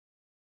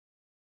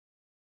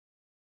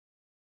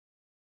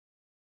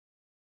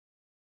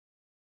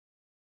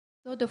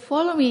So the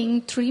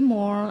following 3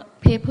 more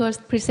papers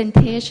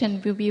presentation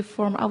will be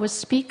from our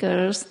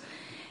speakers,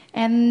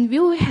 and we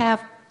will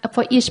have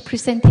for each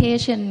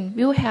presentation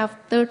we will have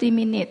 30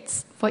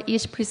 minutes for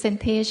each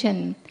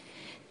presentation.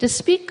 The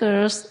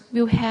speakers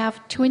will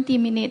have 20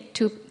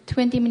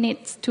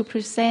 minutes to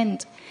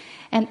present,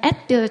 and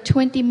at the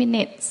 20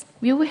 minutes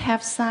we will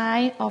have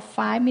side of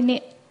 5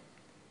 minutes.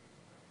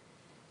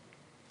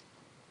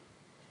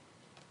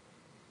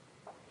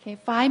 Okay,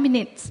 5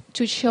 minutes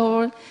to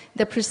show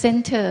the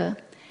presenter.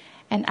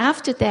 And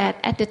after that,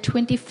 at the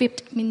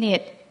 25th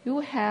minute, we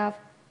will have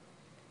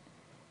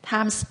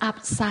time's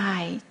up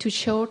side to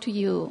show to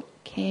you.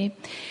 Okay,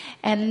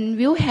 and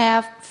we'll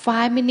have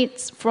 5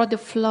 minutes for the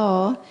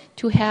floor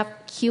to have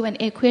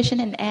Q&A, question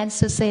and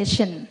answer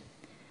session.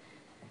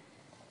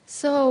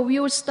 So we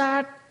will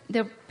start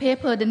the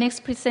paper, the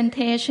next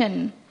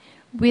presentation,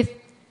 with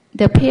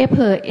the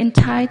paper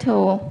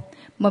entitled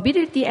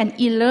Mobility and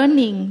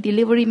E-Learning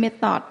Delivery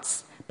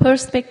Methods,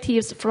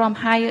 Perspectives from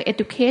Higher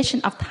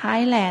Education of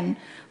Thailand,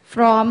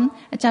 from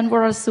Ajahn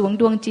Vorasuang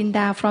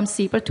Duangchinda from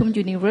Sripatum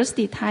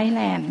University,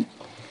 Thailand.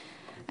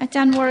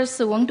 Ajahn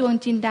Vorasuang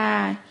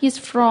Duangchinda, he's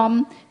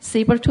from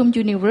Sripatum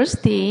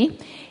University.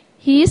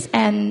 He is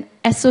an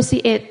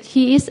associate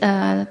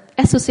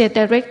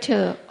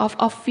director of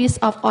Office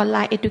of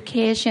Online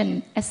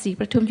Education at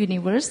Sripatum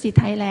University,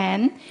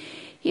 Thailand.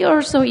 He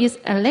also is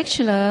a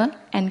lecturer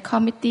and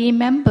committee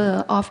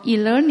member of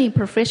e-learning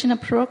professional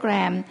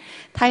program,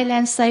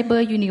 Thailand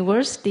Cyber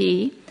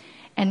University,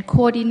 and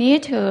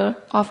coordinator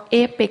of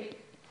APEC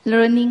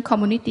Learning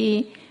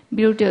Community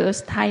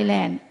Builders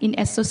Thailand in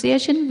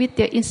association with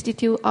the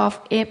Institute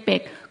of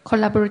APEC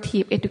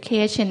Collaborative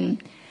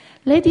Education.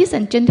 Ladies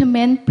and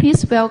gentlemen,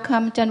 please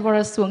welcome Ajahn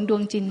Vorasuang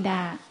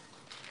Duangchinda.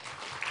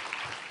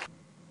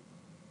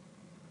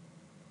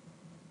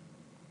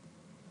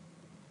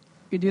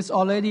 It is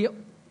already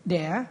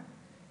there.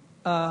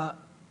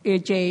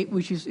 AJ,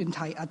 which is in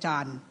Thai,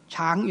 Ajahn.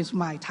 Chang is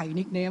my Thai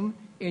nickname,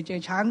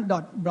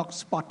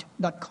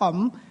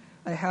 ajchang.blogspot.com.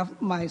 I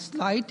have my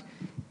slide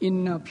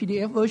in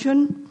PDF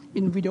version,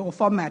 in video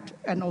format,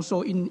 and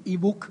also in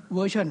ebook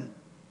version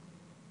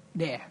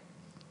there.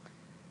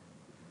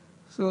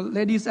 So,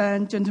 ladies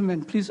and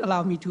gentlemen, please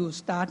allow me to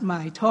start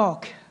my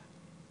talk.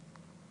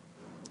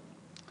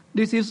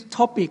 This is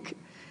topic,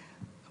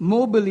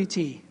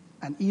 mobility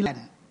and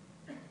e-learning.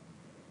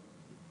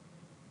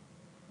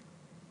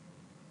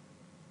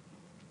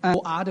 And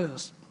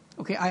others.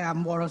 Okay, I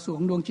am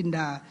Vorasuang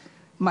Duangchinda.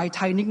 My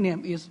Thai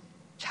nickname is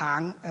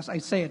Chang, as I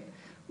said,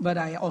 but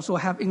I also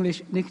have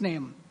English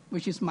nickname,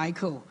 which is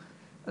Michael.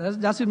 That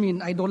doesn't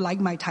mean I don't like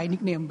my Thai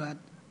nickname, but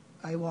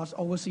I was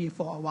overseas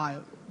for a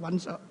while,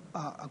 once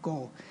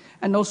ago.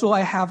 And also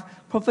I have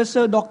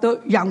Professor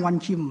Dr. Yang Wan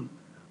Kim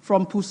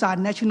from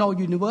Busan National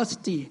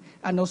University,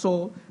 and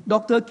also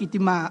Dr.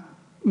 Kitima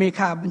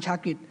Mekha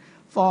Banchakrit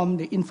from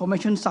the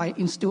Information Science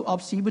Institute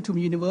of Sripatum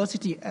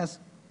University as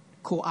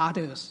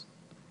co-authors.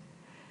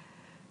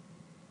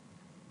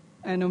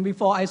 And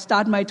before I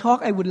start my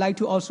talk, I would like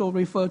to also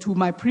refer to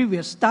my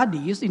previous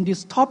studies in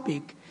this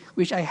topic,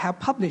 which I have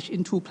published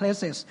in 2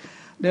 places.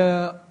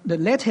 The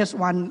latest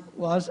one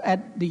was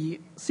at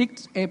the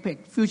 6th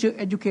APEC Future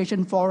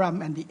Education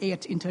Forum and the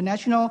 8th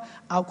International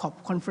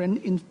OUTCOP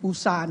Conference in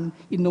Busan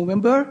in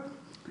November.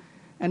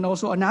 And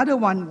also another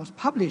one was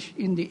published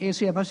in the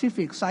Asia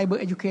Pacific Cyber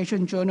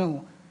Education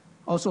Journal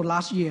also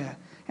last year.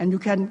 And you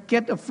can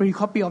get a free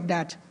copy of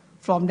that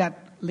from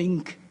that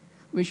link,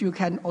 which you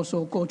can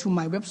also go to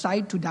my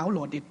website to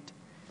download it.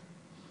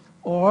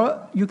 Or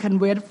you can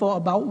wait for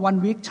about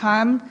 1 week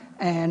time,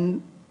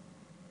 and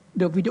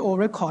the video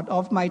record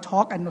of my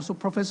talk and also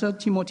Professor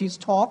Timothy's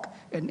talk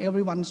and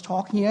everyone's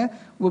talk here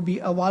will be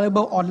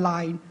available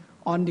online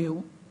on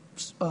the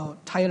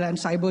Thailand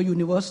Cyber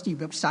University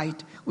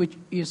website, which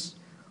is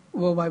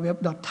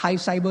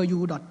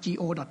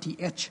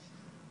www.thaicyberu.go.th.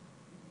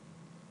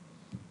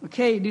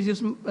 Okay, this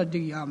is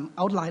the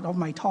outline of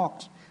my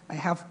talk. I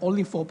have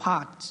only 4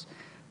 parts.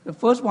 The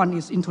first one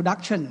is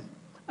introduction,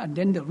 and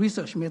then the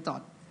research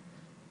method.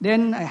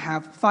 Then I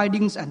have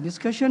findings and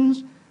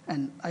discussions,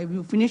 and I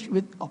will finish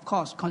with, of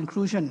course,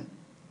 conclusion.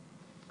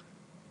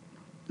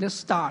 Let's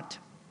start.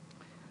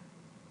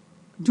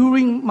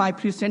 During my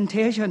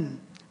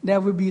presentation,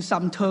 there will be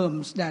some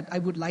terms that I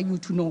would like you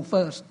to know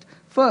first.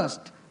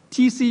 First,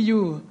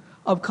 TCU.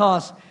 Of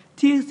course,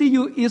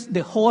 TCU is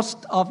the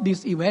host of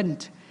this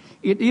event.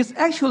 It is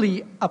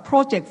actually a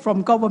project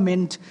from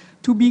government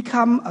to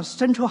become a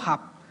central hub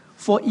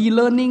for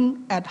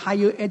e-learning at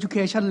higher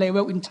education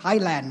level in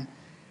Thailand.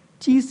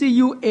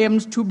 TCU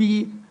aims to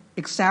be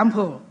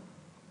example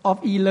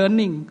of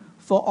e-learning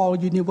for all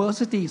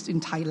universities in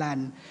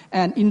Thailand.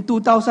 And in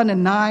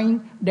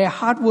 2009, their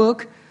hard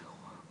work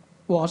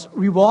was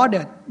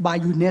rewarded by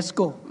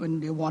UNESCO when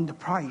they won the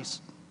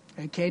prize.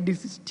 Okay,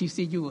 this is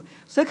TCU.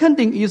 Second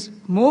thing is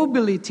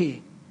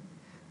mobility.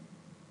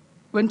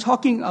 When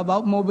talking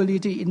about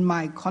mobility in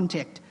my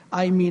context,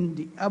 I mean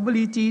the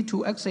ability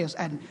to access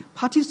and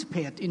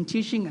participate in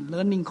teaching and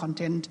learning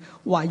content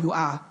while you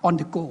are on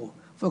the go.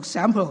 For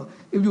example,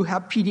 if you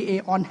have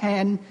PDA on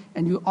hand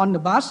and you're on the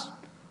bus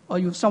or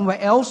you're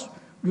somewhere else,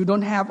 you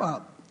don't have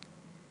a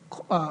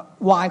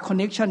Wi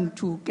connection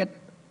to get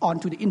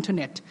onto the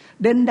internet,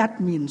 then that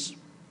means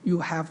you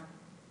have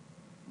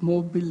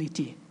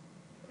mobility.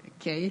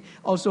 Okay.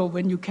 Also,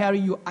 when you carry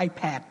your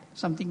iPad,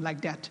 something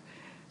like that,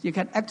 you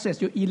can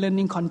access your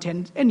e-learning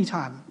content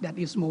anytime. That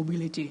is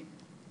mobility.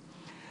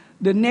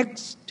 The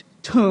next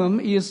term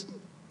is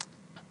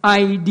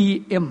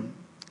IDM,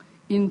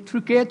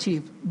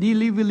 Integrative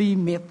Delivery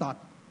Method.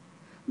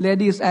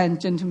 Ladies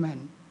and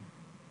gentlemen,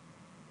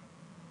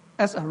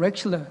 as a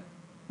lecturer,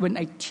 when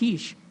I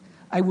teach,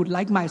 I would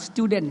like my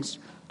students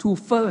to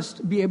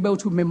first be able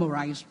to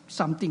memorize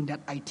something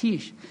that I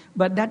teach.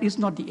 But that is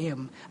not the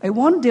aim. I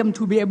want them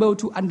to be able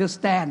to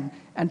understand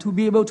and to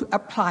be able to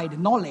apply the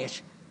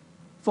knowledge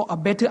for a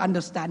better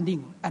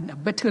understanding and a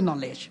better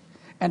knowledge.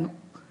 And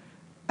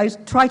I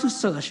try to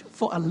search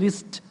for a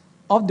list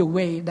of the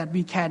way that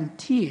we can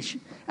teach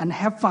and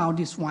have found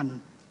this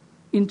one,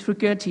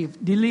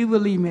 Integrative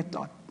Delivery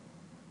Method,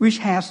 which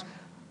has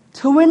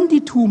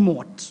 22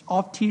 modes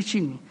of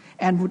teaching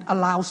and would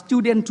allow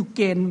students to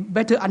gain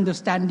better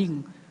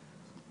understanding,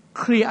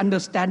 clear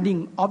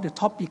understanding of the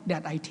topic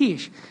that I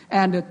teach.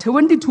 And the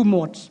 22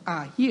 modes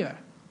are here: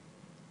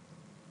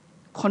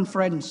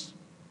 conference,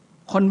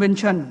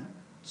 convention,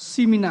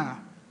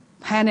 seminar,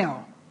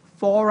 panel,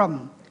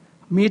 forum,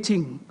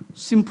 meeting,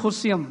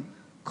 symposium,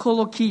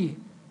 colloquy,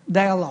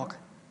 dialogue,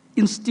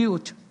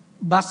 institute,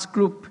 bus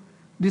group,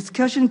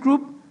 discussion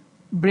group,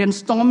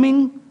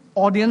 brainstorming,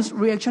 audience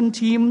reaction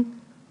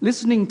team,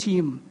 listening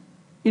team,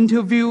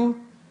 interview,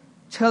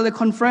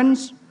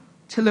 teleconference,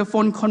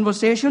 telephone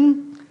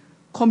conversation,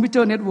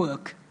 computer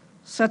network,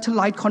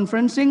 satellite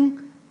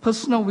conferencing,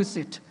 personal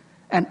visit,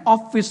 and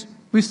office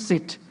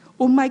visit.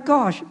 Oh my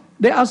gosh,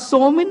 there are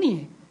so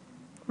many,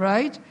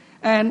 right?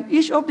 And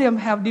each of them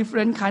have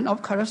different kind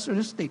of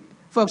characteristics.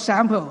 For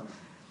example,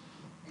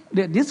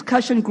 the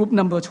discussion group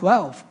number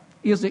 12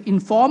 is the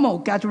informal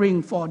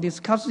gathering for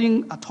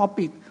discussing a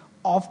topic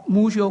of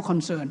mutual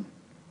concern.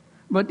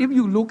 But if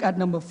you look at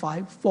number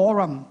 5,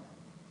 forum,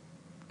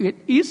 it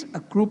is a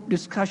group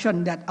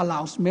discussion that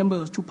allows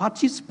members to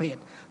participate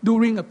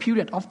during a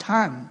period of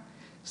time.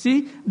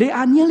 See, they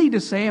are nearly the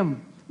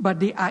same, but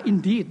they are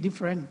indeed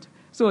different.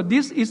 So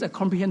this is a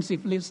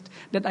comprehensive list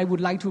that I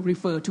would like to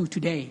refer to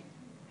today.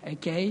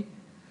 Okay?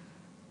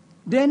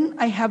 Then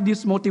I have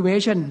this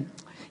motivation.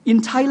 In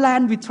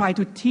Thailand, we try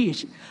to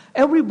teach.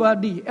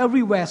 Everybody,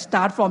 everywhere,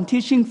 start from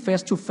teaching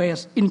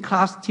face-to-face,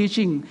 in-class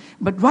teaching.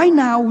 But right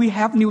now, we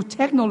have new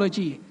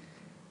technology.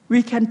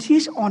 We can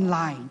teach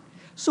online.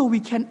 So we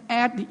can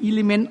add the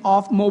element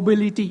of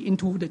mobility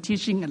into the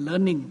teaching and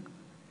learning.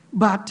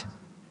 But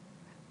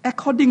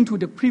according to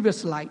the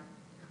previous slide,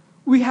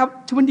 we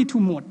have 22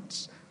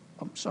 modes.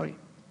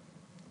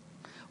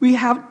 We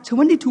have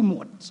 22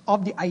 modes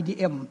of the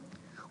IDM.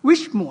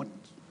 Which mode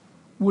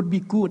would be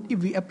good if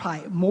we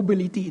apply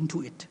mobility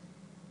into it?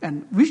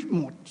 And which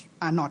modes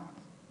are not?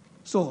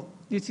 So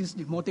this is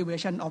the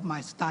motivation of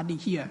my study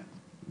here.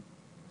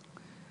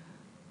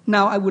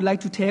 Now I would like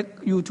to take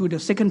you to the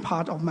second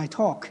part of my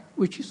talk,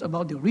 which is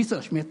about the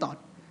research method.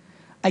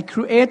 I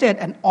created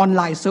an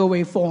online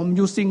survey form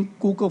using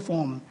Google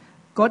Form,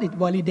 got it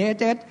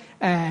validated,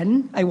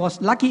 and I was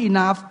lucky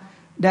enough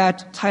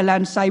that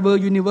Thailand Cyber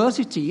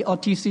University, or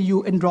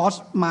TCU,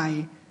 endorsed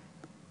my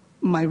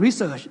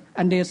research,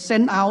 and they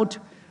sent out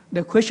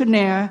the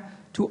questionnaire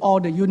to all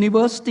the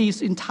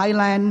universities in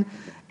Thailand,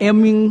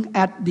 aiming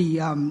at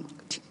the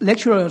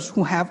lecturers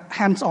who have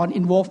hands-on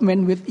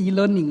involvement with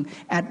e-learning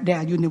at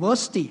their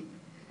university,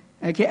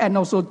 okay, and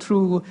also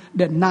through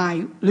the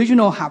 9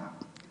 regional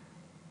hubs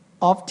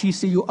of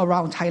TCU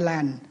around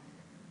Thailand.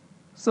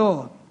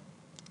 So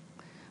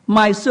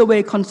my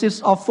survey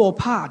consists of 4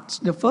 parts.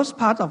 The first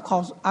part, of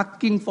course,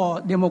 asking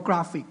for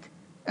demographic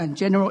and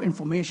general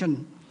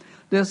information.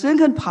 The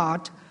second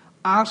part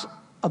asks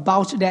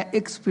about their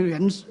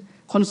experience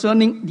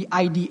concerning the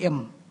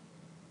IDM,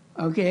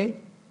 okay,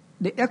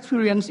 the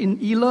experience in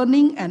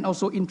e-learning and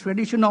also in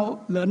traditional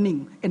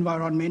learning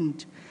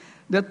environment.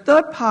 The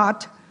third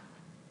part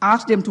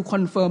asks them to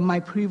confirm my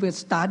previous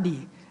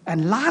study.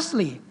 And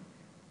lastly,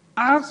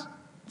 ask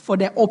for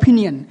their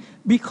opinion,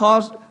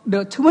 because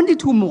the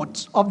 22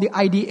 modes of the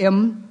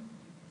IDM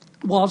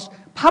was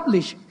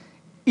published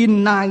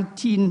in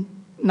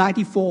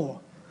 1994,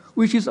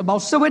 which is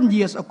about 7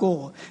 years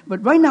ago.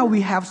 But right now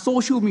we have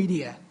social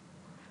media.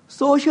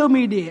 Social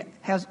media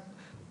has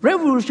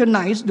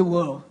revolutionized the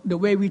world, the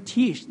way we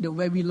teach, the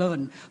way we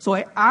learn. So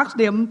I asked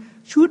them,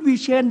 should we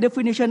change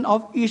definition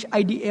of each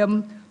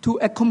IDM to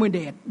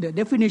accommodate the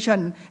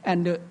definition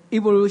and the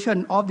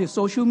evolution of the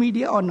social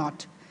media or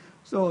not?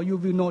 So you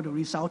will know the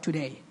result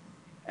today.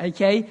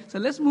 Okay, so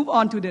let's move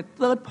on to the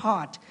third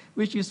part,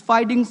 which is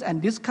findings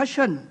and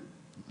discussion.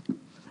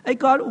 I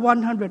got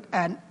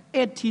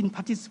 118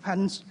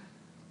 participants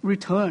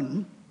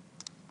return,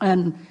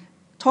 and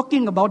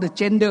talking about the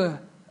gender,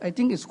 I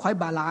think it's quite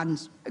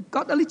balanced. I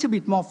got a little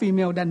bit more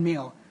female than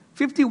male,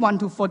 51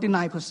 to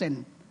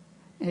 49%.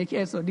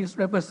 Okay, so this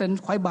represents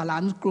quite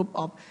balanced group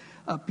of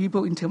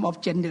people in terms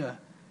of gender.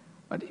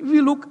 But if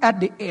you look at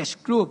the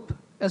age group,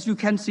 as you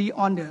can see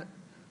on the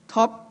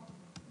top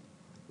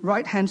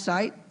right-hand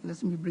side,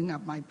 let me bring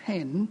up my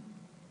pen.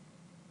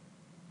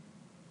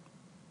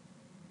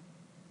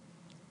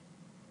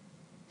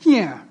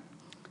 Here,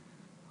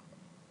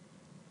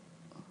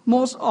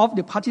 most of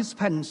the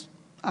participants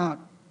are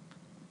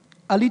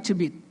a little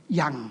bit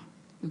young.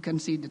 You can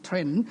see the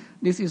trend.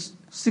 This is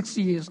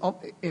 60 years of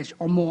age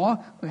or more.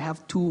 We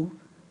have 2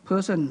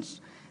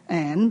 persons.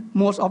 And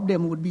most of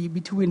them would be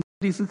between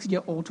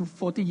 36-year-old to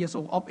 40 years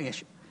old of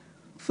age.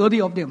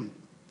 30 of them.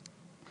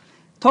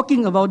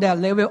 Talking about their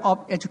level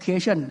of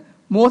education,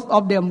 most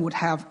of them would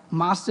have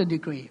master's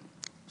degree,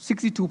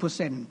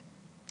 62%.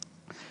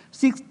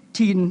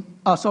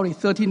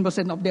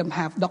 13% of them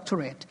have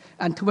doctorate,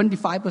 and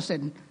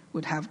 25%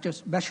 would have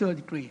just bachelor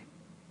degree.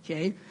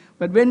 Okay?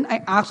 But when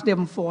I ask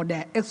them for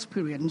their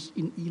experience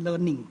in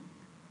e-learning,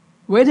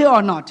 whether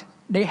or not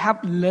they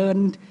have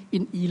learned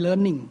in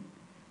e-learning,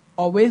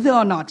 or whether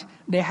or not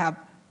they have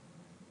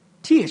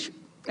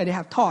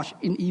taught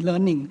in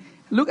e-learning,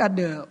 look at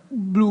the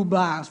blue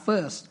bars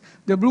first.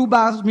 The blue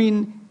bars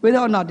mean whether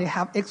or not they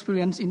have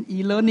experience in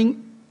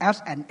e-learning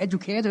as an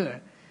educator.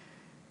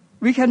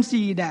 We can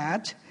see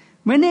that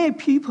many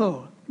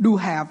people do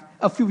have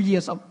a few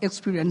years of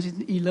experience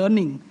in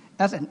e-learning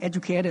as an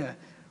educator.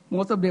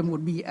 Most of them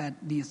would be at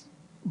this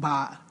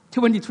bar,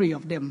 23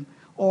 of them,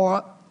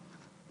 or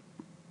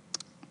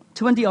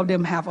 20 of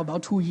them have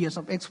about 2 years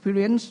of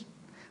experience.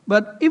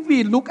 But if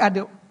we look at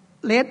the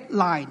red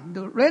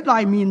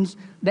line means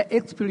the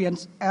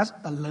experience as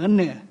a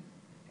learner.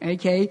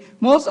 Okay,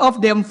 most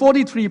of them,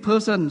 43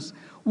 persons,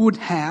 would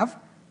have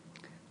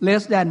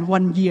less than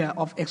 1 year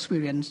of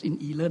experience in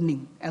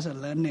e-learning as a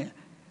learner.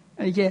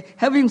 Okay,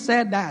 having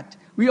said that,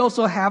 we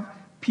also have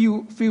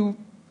few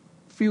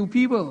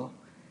people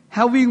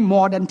having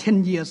more than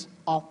 10 years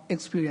of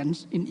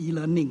experience in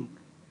e-learning.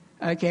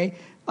 Okay,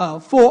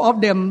 4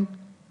 of them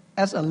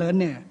as a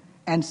learner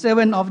and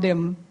 7 of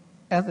them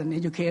as an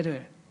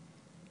educator.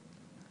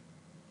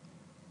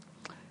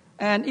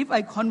 And if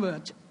I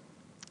convert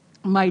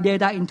my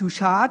data into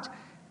chart,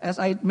 as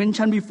I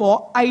mentioned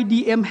before,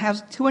 IDM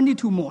has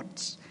 22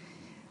 modes.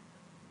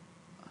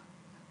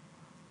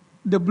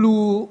 The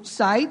blue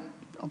side,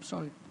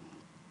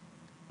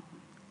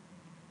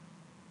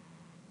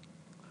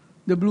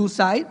 the blue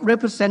side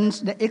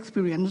represents the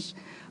experience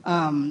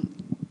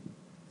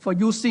for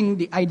using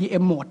the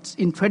IDM modes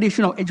in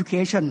traditional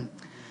education.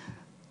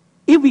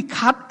 If we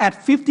cut at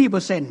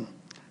 50%,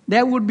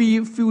 there would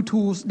be few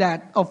modes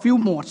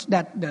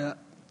that the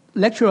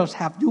lecturers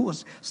have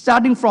used,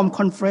 starting from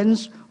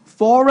conference,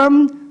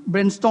 forum,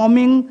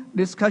 brainstorming,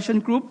 discussion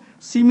group,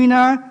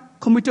 seminar,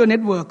 computer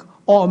network,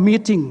 or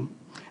meeting.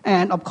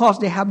 And of course,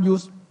 they have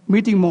used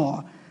meeting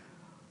more.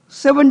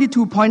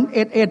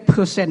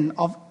 72.88%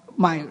 of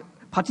my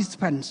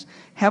participants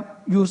have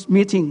used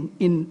meeting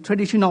in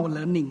traditional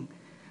learning.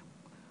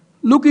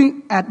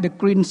 Looking at the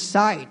green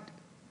side,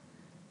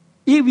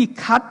 if we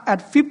cut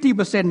at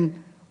 50%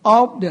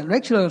 of the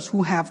lecturers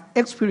who have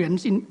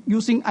experience in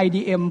using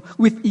IDM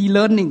with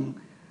e-learning,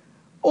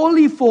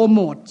 only 4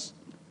 modes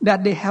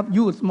that they have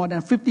used more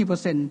than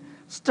 50%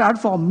 start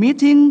from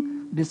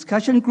meeting,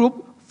 discussion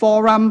group,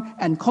 forum,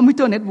 and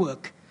computer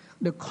network.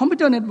 The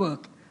computer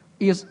network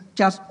is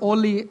just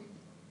only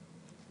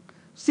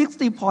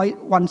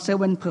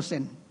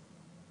 60.17%.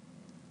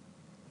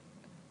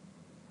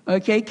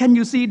 Okay, can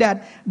you see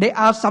that there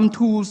are some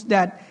tools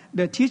that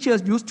the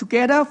teachers use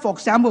together? For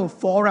example,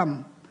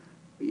 forum.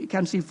 You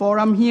can see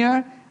forum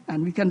here,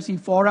 and we can see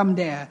forum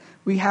there.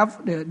 We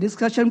have the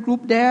discussion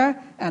group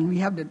there, and we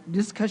have the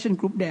discussion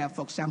group there,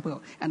 for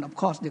example, and of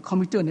course the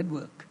computer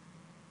network.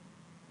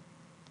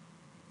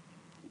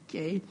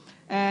 Okay,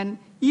 and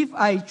if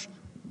I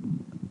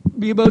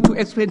be able to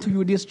explain to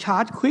you this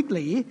chart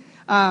quickly,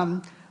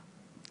 I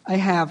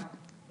have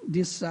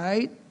this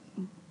side.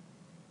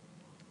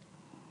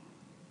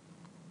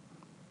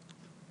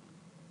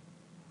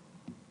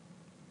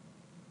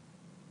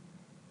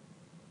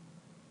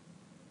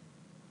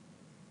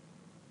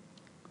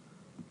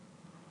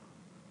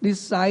 This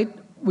side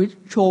which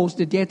shows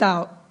the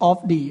data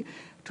of the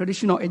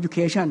traditional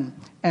education,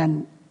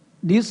 and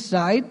this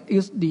side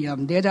is the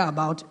data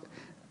about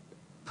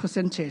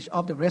percentage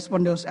of the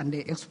respondents and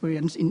their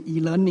experience in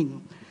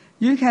e-learning.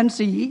 You can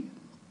see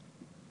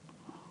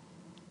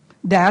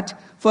that,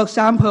 for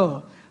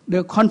example,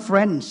 the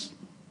conference,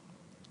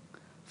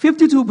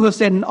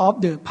 52%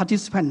 of the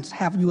participants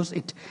have used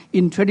it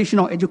in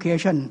traditional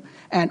education,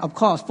 and of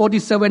course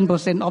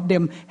 47% of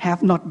them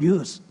have not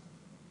used.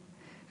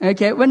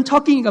 Okay, when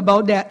talking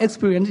about their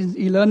experience in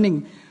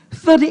e-learning,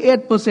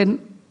 38%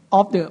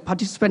 of the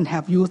participants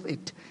have used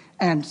it,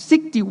 and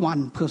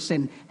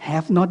 61%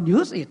 have not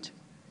used it.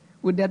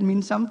 Would that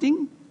mean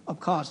something? Of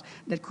course,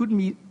 that could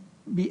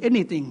be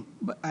anything,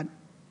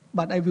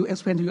 but I will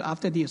explain to you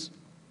after this.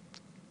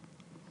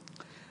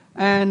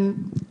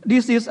 And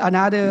this is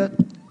another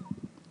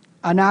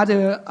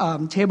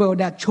table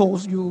that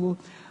shows you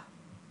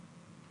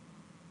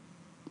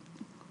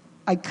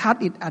I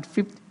cut it at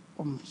 50.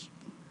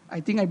 I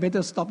think I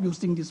better stop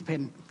using this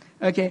pen.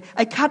 Okay,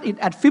 I cut it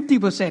at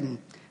 50%.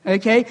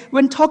 Okay,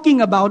 when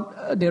talking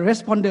about the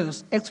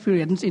responders'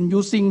 experience in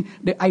using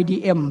the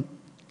IDM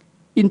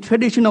in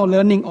traditional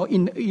learning or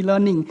in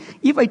e-learning,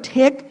 if I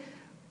take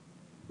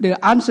the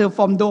answer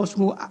from those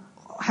who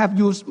have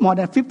used more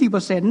than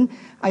 50%,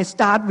 I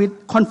start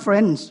with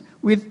conference,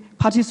 with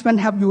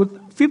participants have used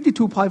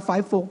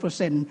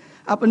 52.54%,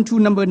 up until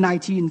number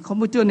 19,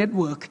 computer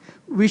network,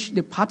 which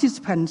the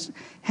participants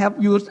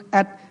have used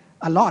at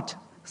a lot,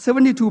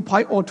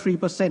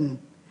 72.03%.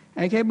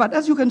 Okay, but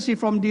as you can see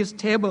from this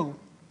table,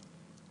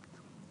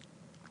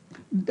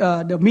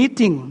 the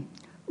meeting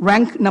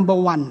ranked number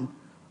 1.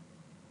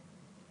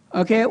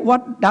 Okay,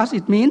 what does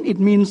it mean? It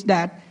means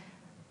that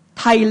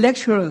Thai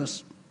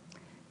lecturers,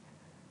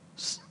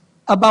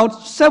 about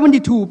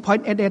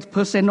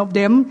 72.88% of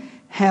them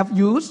have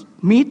used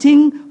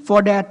meeting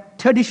for their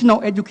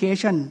traditional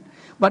education.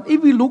 But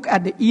if we look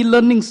at the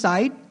e-learning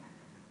side,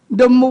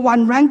 the number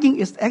 1 ranking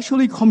is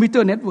actually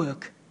computer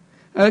network.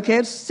 Okay,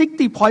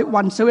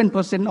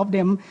 60.17% of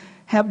them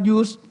have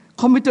used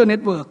computer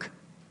network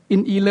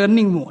in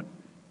e-learning mode.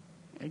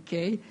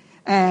 Okay,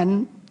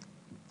 and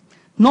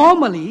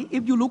normally,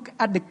 if you look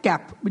at the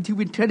gap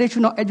between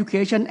traditional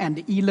education and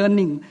the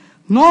e-learning,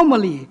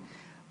 normally,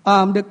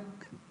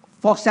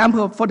 for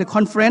example, for the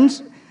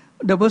conference,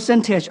 the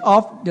percentage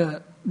of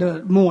the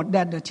mode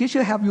that the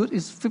teacher have used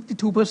is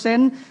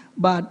 52%,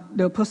 but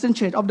the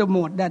percentage of the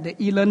mode that the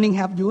e-learning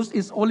have used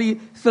is only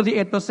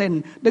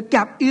 38%. The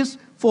gap is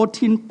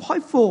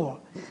 14.4.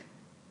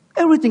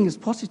 Everything is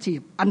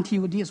positive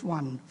until this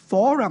one,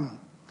 forum.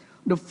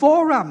 The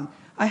forum,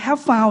 I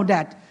have found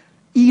that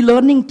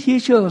e-learning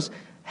teachers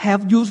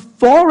have used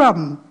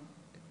forum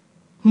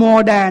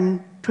more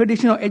than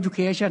traditional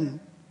education.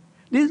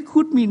 This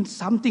could mean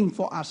something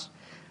for us.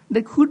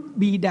 That could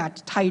be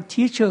that Thai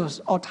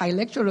teachers or Thai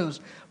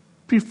lecturers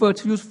prefer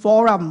to use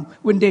forum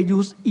when they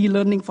use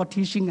e-learning for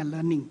teaching and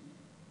learning.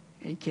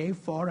 Okay,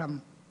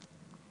 forum.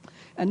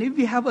 And if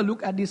we have a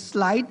look at this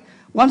slide,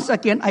 once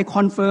again I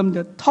confirm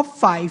the top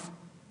 5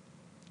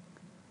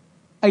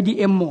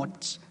 IDM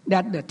modes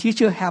that the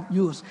teacher have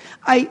used.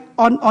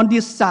 On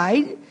this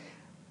side,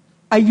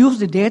 I use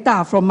the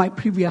data from my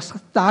previous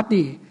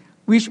study,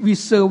 which we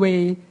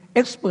survey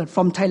experts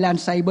from Thailand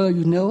Cyber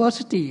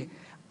University,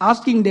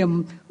 asking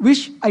them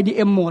which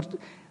IDM mode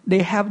they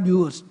have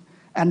used.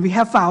 And we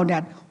have found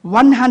that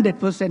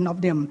 100%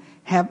 of them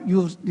have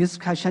used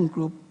discussion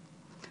group,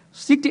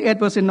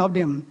 68% of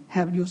them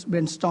have used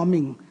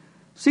brainstorming,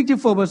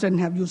 64%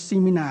 have used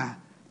seminar,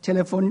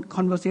 telephone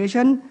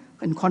conversation,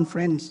 and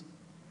conference.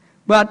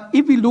 But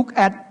if we look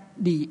at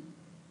the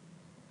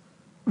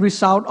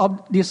result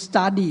of this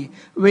study,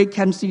 we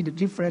can see the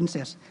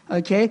differences.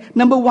 Okay,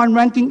 number 1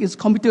 ranking is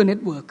computer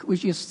network,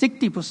 which is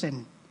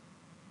 60%,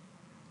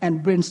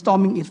 and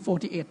brainstorming is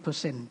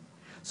 48%.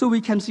 So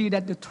we can see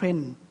that the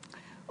trend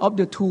of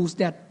the tools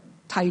that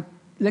Thai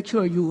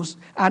lecturers use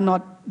are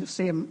not the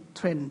same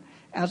trend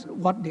as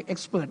what the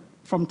expert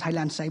from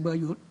Thailand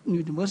Cyber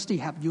University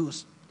have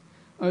used.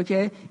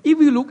 Okay, if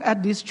we look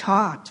at this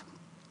chart,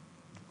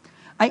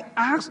 I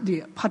asked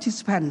the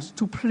participants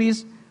to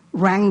please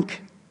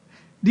rank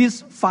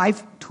these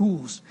 5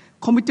 tools: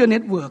 computer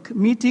network,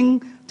 meeting,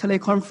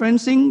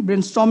 teleconferencing,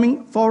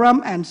 brainstorming,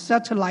 forum, and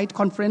satellite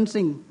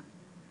conferencing.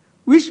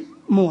 Which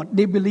mode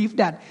they believe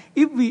that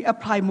if we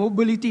apply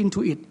mobility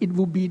into it, it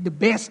will be the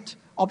best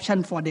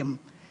option for them.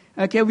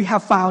 Okay, we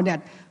have found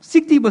that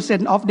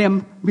 60% of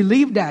them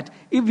believe that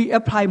if we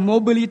apply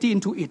mobility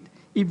into it,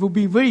 it will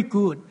be very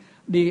good.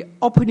 The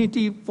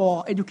opportunity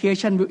for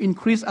education will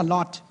increase a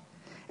lot.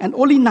 And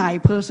only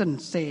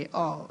 9% say,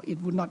 oh, it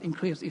would not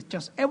increase, it's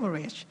just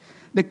average.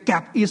 The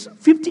gap is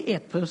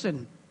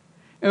 58%.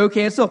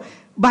 Okay, so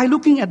by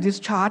looking at this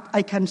chart,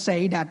 I can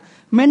say that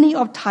many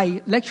of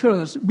Thai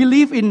lecturers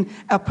believe in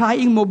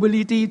applying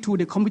mobility to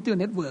the computer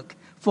network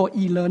for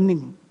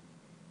e-learning.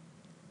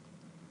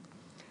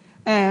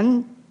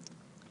 And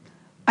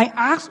I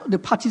asked the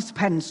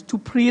participants to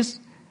please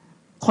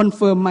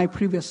confirm my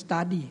previous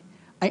study.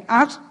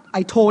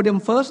 I told them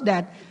first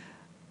that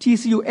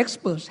TCU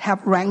experts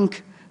have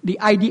ranked the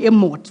IDM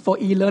modes for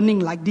e-learning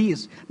like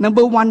this.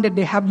 Number 1 that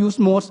they have used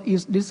most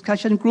is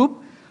discussion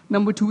group.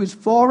 Number 2 is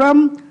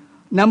forum.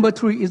 Number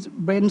 3 is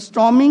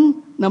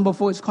brainstorming. Number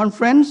 4 is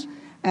conference.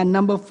 And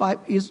number 5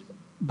 is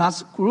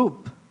bus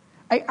group.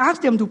 I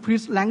asked them to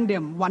please rank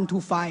them 1 to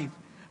 5.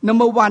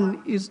 Number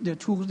 1 is the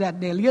tools that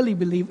they really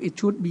believe it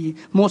should be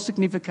more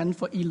significant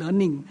for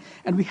e-learning.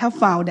 And we have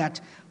found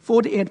that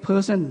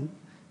 48%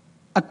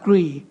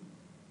 agree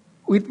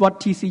with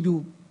what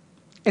TCU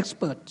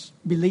experts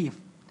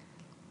believe.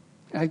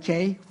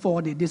 Okay,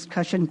 for the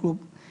discussion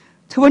group.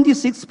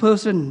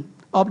 26%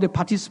 of the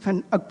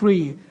participants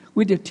agree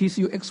with the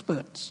TCU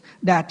experts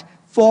that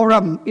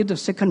forum is the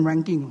second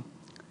ranking.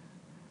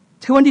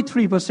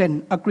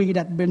 23% agree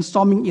that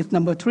brainstorming is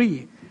number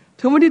 3.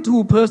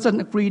 22%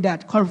 agree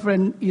that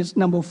conference is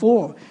number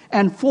 4.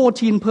 And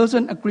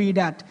 14% agree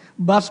that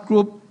bus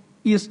group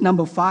is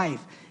number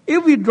 5.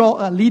 If we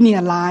draw a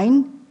linear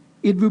line,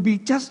 it will be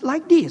just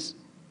like this,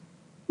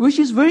 which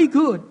is very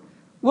good.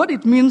 What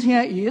it means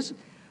here is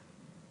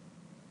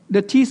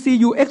the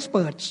TCU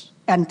experts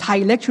and Thai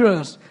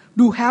lecturers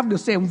do have the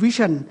same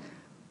vision,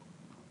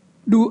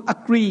 do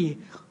agree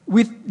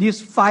with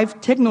these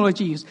 5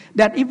 technologies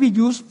that if we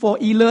use for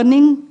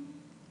e-learning,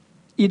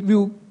 it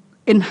will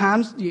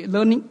enhance the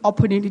learning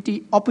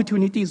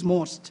opportunities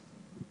most.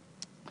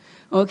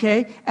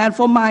 Okay, and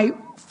for my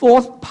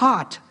 4th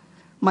part,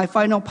 my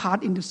final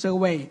part in the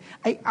survey,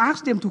 I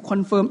asked them to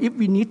confirm if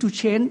we need to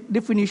change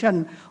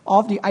definition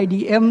of the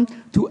IDM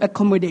to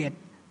accommodate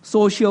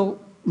social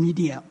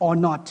media or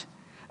not.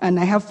 And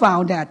I have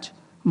found that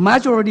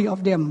majority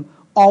of them,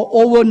 or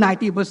over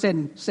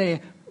 90%,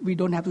 say we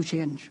don't have to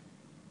change.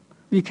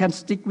 We can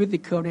stick with the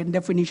current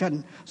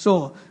definition.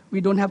 So we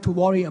don't have to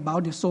worry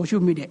about the social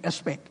media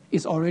aspect.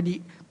 It's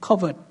already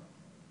covered.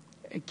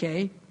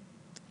 Okay.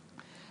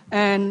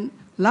 And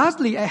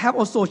lastly, I have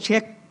also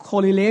checked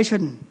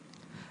correlation.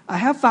 I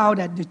have found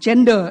that the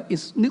gender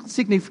is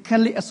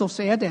significantly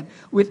associated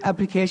with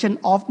application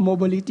of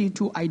mobility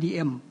to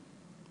IDM.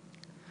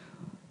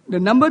 The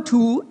number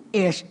 2,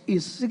 age,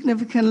 is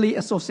significantly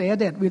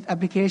associated with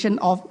application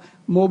of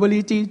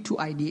mobility to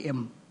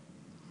IDM.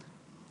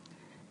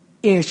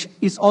 Age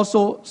is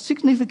also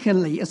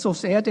significantly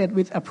associated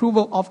with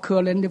approval of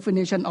current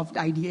definition of the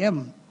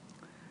IDM.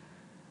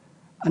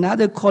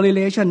 Another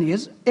correlation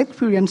is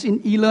experience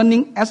in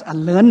e-learning as a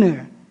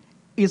learner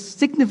is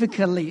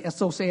significantly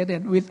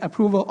associated with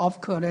approval of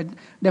current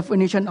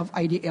definition of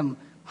IDM,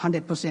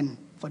 100%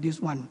 for this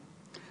one.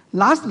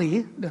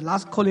 Lastly, the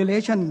last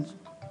correlation,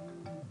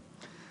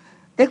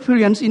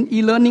 experience in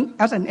e-learning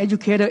as an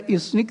educator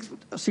is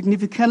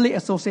significantly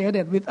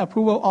associated with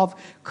approval of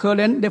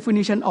current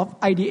definition of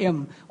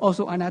IDM,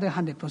 also another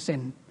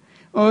 100%.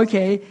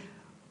 Okay,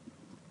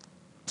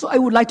 so I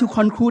would like to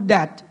conclude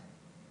that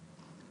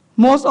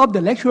most of the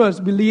lecturers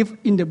believe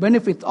in the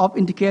benefits of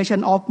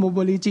integration of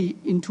mobility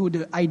into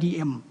the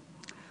IDM.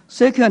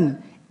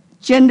 Second,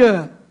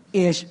 gender,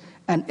 age,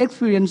 and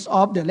experience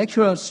of the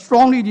lecturers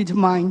strongly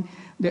determine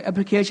the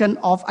application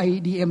of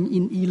IDM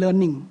in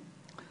e-learning.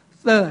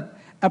 Third,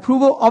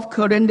 approval of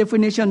current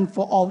definition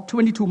for all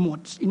 22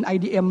 modes in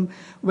IDM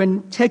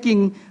when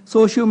taking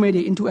social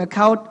media into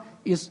account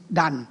is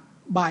done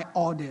by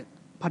all the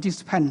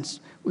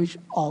participants, which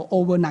are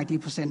over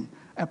 90%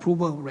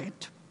 approval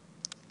rate.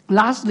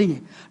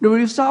 Lastly, the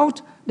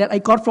result that I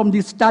got from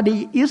this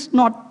study is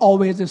not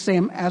always the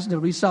same as the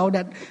result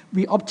that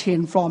we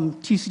obtained from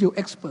TCU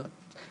experts,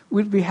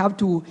 which we have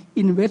to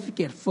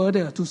investigate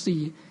further to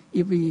see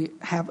if we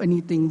have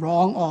anything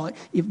wrong or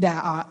if there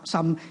are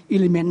some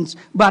elements.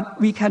 But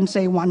we can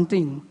say one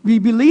thing. We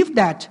believe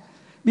that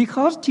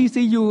because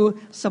TCU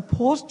is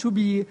supposed to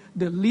be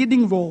the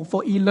leading role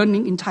for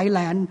e-learning in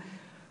Thailand,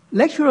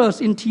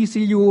 lecturers in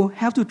TCU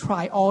have to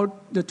try all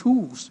the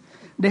tools.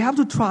 They have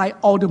to try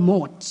all the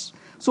modes.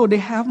 So they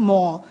have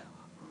more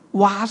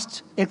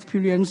vast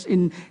experience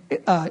in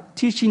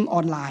teaching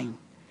online.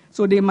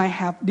 So they might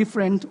have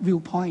different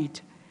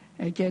viewpoint.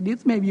 Okay,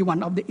 this may be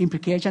one of the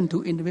implications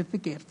to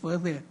investigate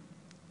further.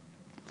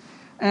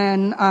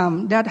 And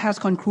that has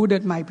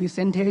concluded my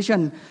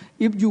presentation.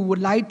 If you would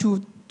like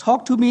to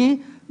talk to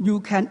me, you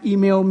can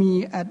email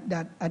me at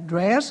that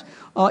address.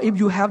 Or if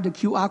you have the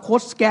QR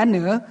code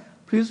scanner,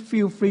 please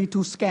feel free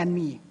to scan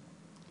me.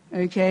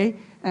 Okay,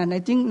 and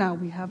I think now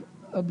we have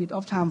a bit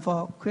of time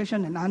for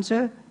question and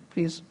answer.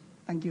 Please,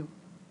 thank you.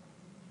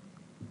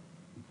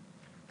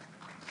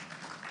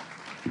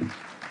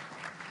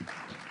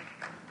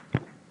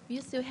 We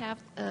still have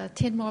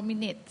 10 more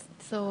minutes.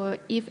 So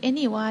if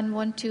anyone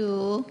want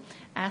to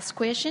ask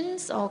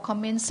questions or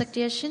comment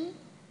suggestion,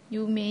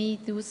 you may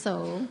do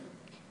so.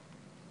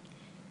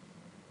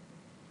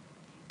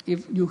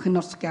 If you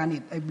cannot scan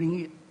it, I bring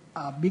it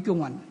a bigger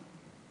one.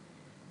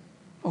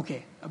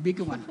 Okay, a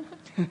bigger one.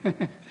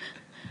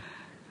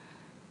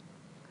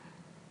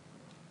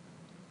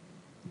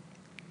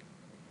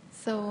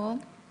 So,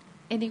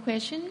 any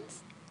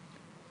questions?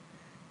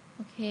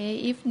 Okay,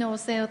 if no,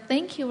 so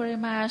thank you very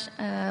much,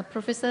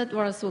 Professor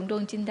Vorasuang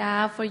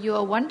Duangchinda, for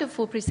your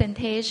wonderful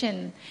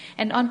presentation.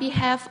 And on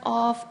behalf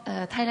of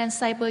Thailand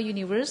Cyber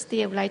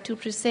University, I would like to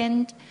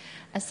present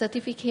a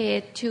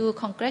certificate to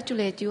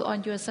congratulate you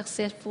on your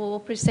successful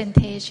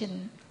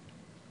presentation.